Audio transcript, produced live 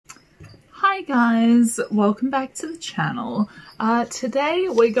Hi guys, welcome back to the channel. Today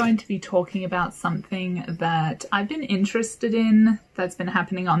we're going to be talking about something that I've been interested in that's been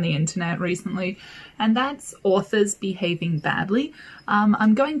happening on the internet recently, and that's authors behaving badly.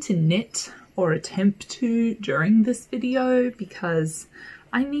 I'm going to knit, or attempt to, during this video because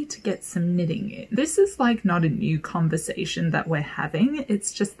I need to get some knitting in. This is like not a new conversation that we're having,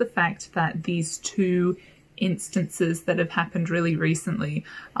 it's just the fact that these two instances that have happened really recently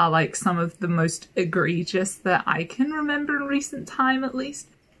are like some of the most egregious that I can remember in recent time, at least.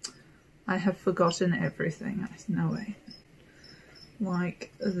 I have forgotten everything. No way.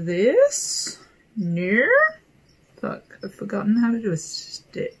 Like this? No? Fuck, I've forgotten how to do a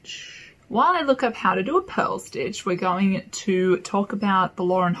stitch. While I look up how to do a purl stitch, we're going to talk about the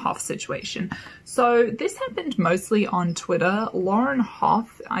Lauren Hough situation. So this happened mostly on Twitter. Lauren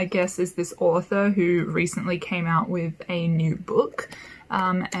Hough, I guess, is this author who recently came out with a new book.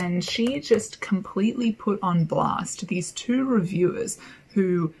 And she just completely put on blast these two reviewers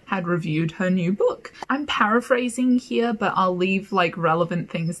who had reviewed her new book. I'm paraphrasing here, but I'll leave like relevant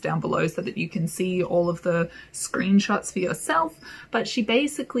things down below so that you can see all of the screenshots for yourself. But she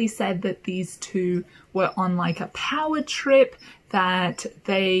basically said that these two were on like a power trip, that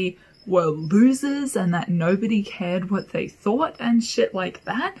they were losers and that nobody cared what they thought and shit like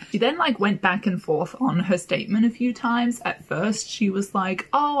that. She then like went back and forth on her statement a few times. At first she was like,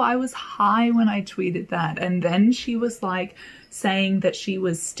 oh, I was high when I tweeted that, and then she was like saying that she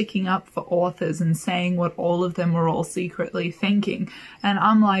was sticking up for authors and saying what all of them were all secretly thinking. And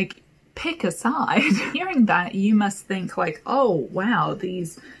I'm like, pick a side. Hearing that, you must think like, oh wow,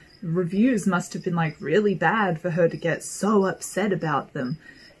 these reviews must have been like really bad for her to get so upset about them.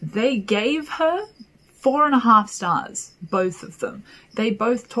 They gave her 4.5 stars, both of them. They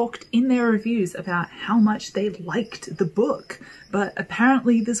both talked in their reviews about how much they liked the book, but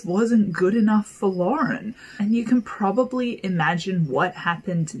apparently this wasn't good enough for Lauren. And you can probably imagine what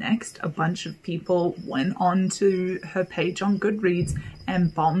happened next. A bunch of people went on to her page on Goodreads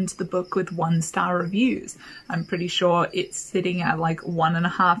and bombed the book with 1-star reviews. I'm pretty sure it's sitting at like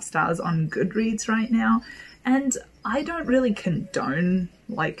 1.5 stars on Goodreads right now. And I don't really condone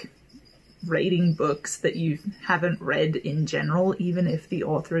like rating books that you haven't read in general, even if the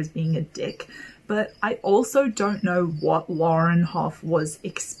author is being a dick. But I also don't know what Lauren Hough was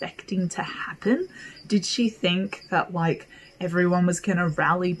expecting to happen. Did she think that like everyone was gonna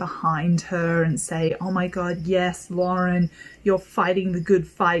rally behind her and say, oh my god, yes, Lauren, you're fighting the good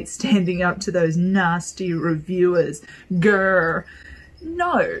fight, standing up to those nasty reviewers, grr.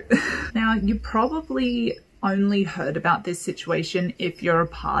 No. Now, you probably only heard about this situation if you're a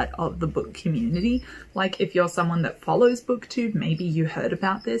part of the book community. Like if you're someone that follows BookTube, maybe you heard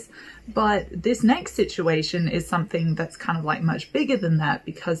about this. But this next situation is something that's kind of like much bigger than that,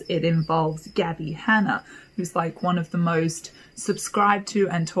 because it involves Gabbie Hanna, who's like one of the most subscribed to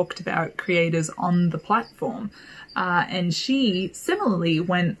and talked about creators on the platform. And she similarly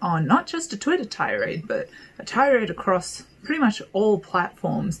went on not just a Twitter tirade, but a tirade across pretty much all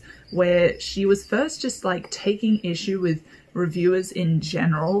platforms, where she was first just like taking issue with reviewers in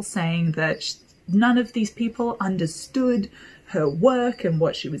general, saying that none of these people understood her work and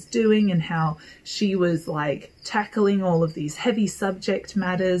what she was doing, and how she was like tackling all of these heavy subject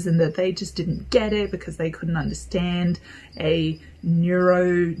matters and that they just didn't get it because they couldn't understand a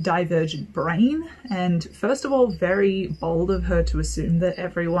neurodivergent brain. And first of all, very bold of her to assume that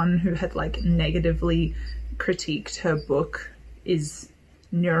everyone who had like negatively critiqued her book is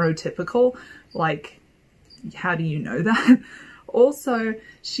neurotypical. Like, how do you know that? Also,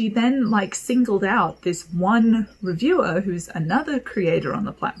 she then like singled out this one reviewer who's another creator on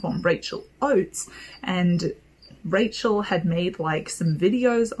the platform, Rachel Oates, and Rachel had made like some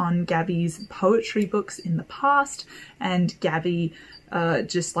videos on Gabbie's poetry books in the past, and Gabbie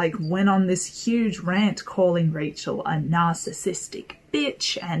just like went on this huge rant calling Rachel a narcissistic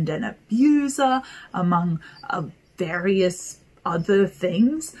bitch and an abuser, among various other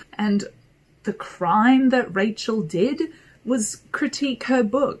things. And the crime that Rachel did was critique her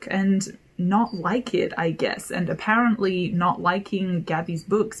book and not like it, I guess. And apparently not liking Gabbie's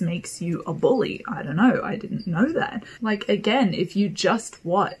books makes you a bully. I don't know, I didn't know that. Like, again, if you just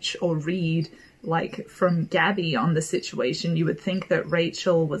watch or read like from Gabbie on the situation, you would think that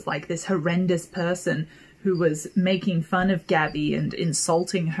Rachel was like this horrendous person who was making fun of Gabbie and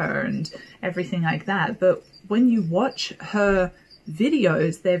insulting her and everything like that. But when you watch her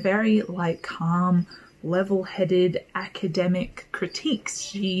videos, they're very like calm, level-headed academic critiques.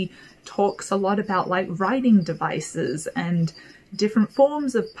 She talks a lot about like writing devices and different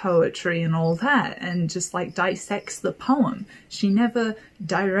forms of poetry and all that, and just like dissects the poem. She never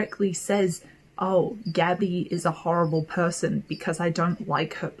directly says, oh, Gabbie is a horrible person because I don't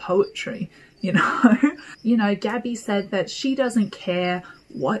like her poetry, you know? You know, Gabbie said that she doesn't care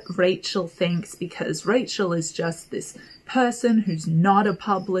what Rachel thinks because Rachel is just this person who's not a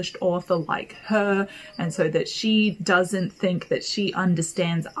published author like her, and so that she doesn't think that she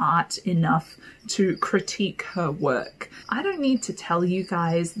understands art enough to critique her work. I don't need to tell you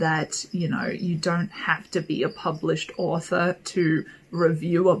guys that, you know, you don't have to be a published author to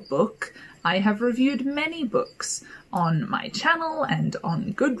review a book. I have reviewed many books on my channel and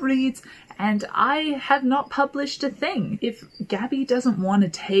on Goodreads, and I have not published a thing. If Gabbie doesn't want to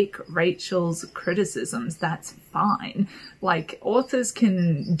take Rachel's criticisms, that's fine. Like, authors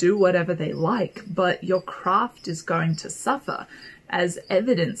can do whatever they like, but your craft is going to suffer, as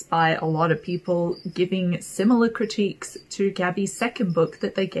evidenced by a lot of people giving similar critiques to Gabbie's second book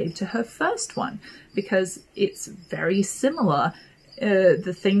that they gave to her first one, because it's very similar,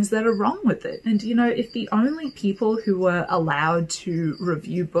 the things that are wrong with it. And you know, if the only people who were allowed to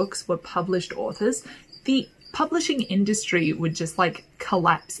review books were published authors, the publishing industry would just like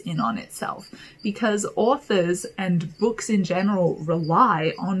collapse in on itself, because authors and books in general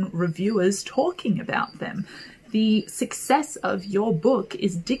rely on reviewers talking about them. The success of your book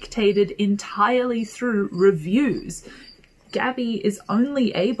is dictated entirely through reviews. Gabbie is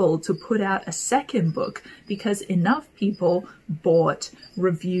only able to put out a second book because enough people bought,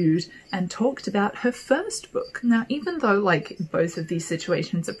 reviewed, and talked about her first book. Now, even though like both of these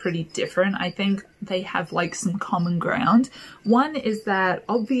situations are pretty different, I think they have like some common ground. One is that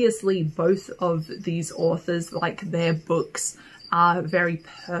obviously both of these authors, like, their books are very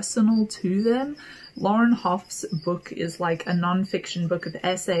personal to them. Lauren Hough's book is like a non-fiction book of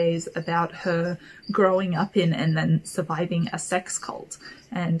essays about her growing up in and then surviving a sex cult.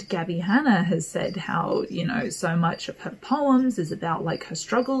 And Gabbie Hanna has said how, you know, so much of her poems is about like her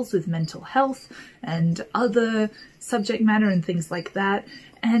struggles with mental health and other subject matter and things like that.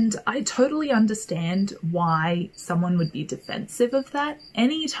 And I totally understand why someone would be defensive of that.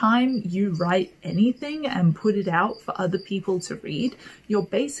 Anytime you write anything and put it out for other people to read, you're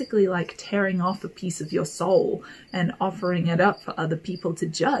basically like tearing off a piece of your soul and offering it up for other people to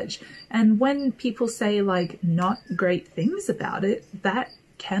judge. And when people say like not great things about it, that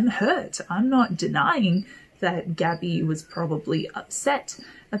can hurt. I'm not denying that Gabbie was probably upset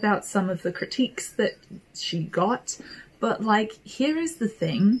about some of the critiques that she got. But like, here is the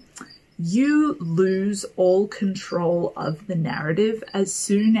thing, you lose all control of the narrative as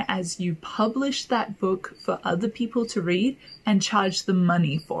soon as you publish that book for other people to read and charge them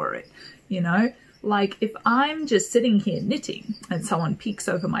money for it, you know? Like, if I'm just sitting here knitting and someone peeks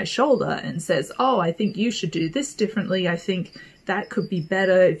over my shoulder and says, oh, I think you should do this differently, I think that could be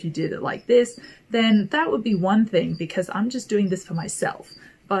better if you did it like this, then that would be one thing because I'm just doing this for myself.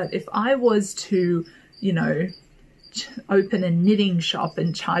 But if I was to, you know, open a knitting shop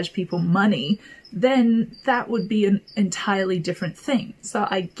and charge people money, then that would be an entirely different thing. So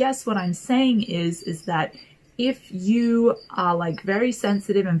I guess what I'm saying is that if you are like very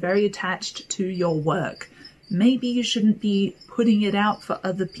sensitive and very attached to your work, maybe you shouldn't be putting it out for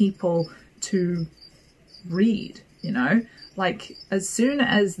other people to read, you know? Like, as soon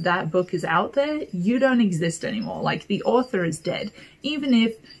as that book is out there, you don't exist anymore. Like, the author is dead. Even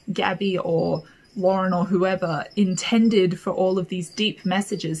if Gabbie or Lauren or whoever intended for all of these deep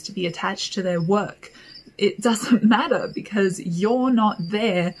messages to be attached to their work, it doesn't matter because you're not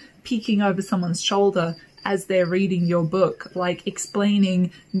there peeking over someone's shoulder as they're reading your book, like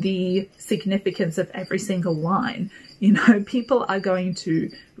explaining the significance of every single line. You know, people are going to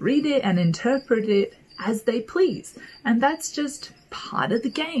read it and interpret it as they please. And that's just part of the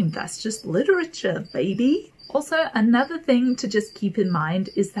game. That's just literature, baby. Also, another thing to just keep in mind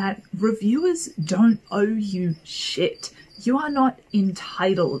is that reviewers don't owe you shit. You are not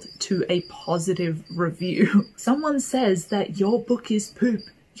entitled to a positive review. Someone says that your book is poop,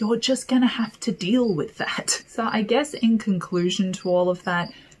 you're just gonna have to deal with that. So I guess in conclusion to all of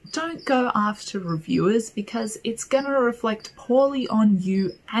that, don't go after reviewers because it's gonna reflect poorly on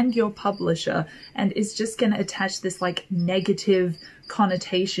you and your publisher and is just gonna attach this like negative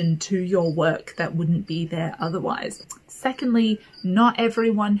connotation to your work that wouldn't be there otherwise. Secondly, not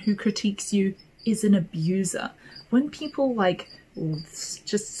everyone who critiques you is an abuser. When people like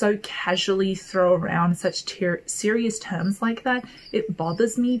just so casually throw around such serious terms like that, it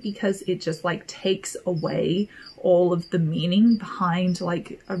bothers me because it just like takes away all of the meaning behind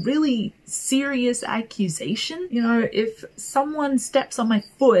like a really serious accusation. You know, if someone steps on my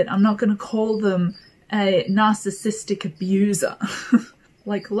foot, I'm not going to call them a narcissistic abuser.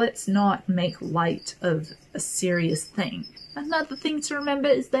 Like, let's not make light of a serious thing. Another thing to remember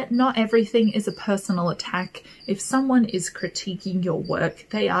is that not everything is a personal attack. If someone is critiquing your work,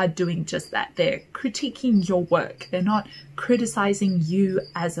 they are doing just that. They're critiquing your work. They're not criticizing you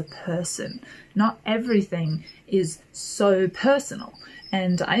as a person. Not everything is so personal.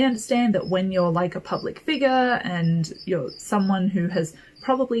 And I understand that when you're like a public figure and you're someone who has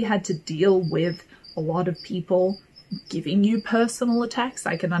probably had to deal with a lot of people giving you personal attacks,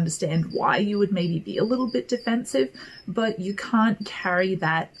 I can understand why you would maybe be a little bit defensive, but you can't carry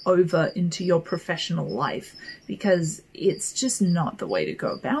that over into your professional life because it's just not the way to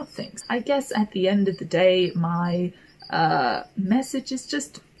go about things. I guess at the end of the day, my message is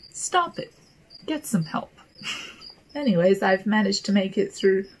just stop it. Get some help. Anyways, I've managed to make it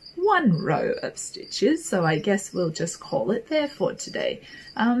through one row of stitches, so I guess we'll just call it there for today.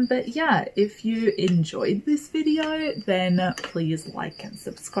 But yeah, if you enjoyed this video, then please like and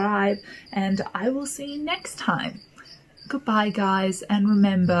subscribe, and I will see you next time. Goodbye, guys, and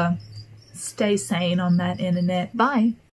remember, stay sane on that internet. Bye!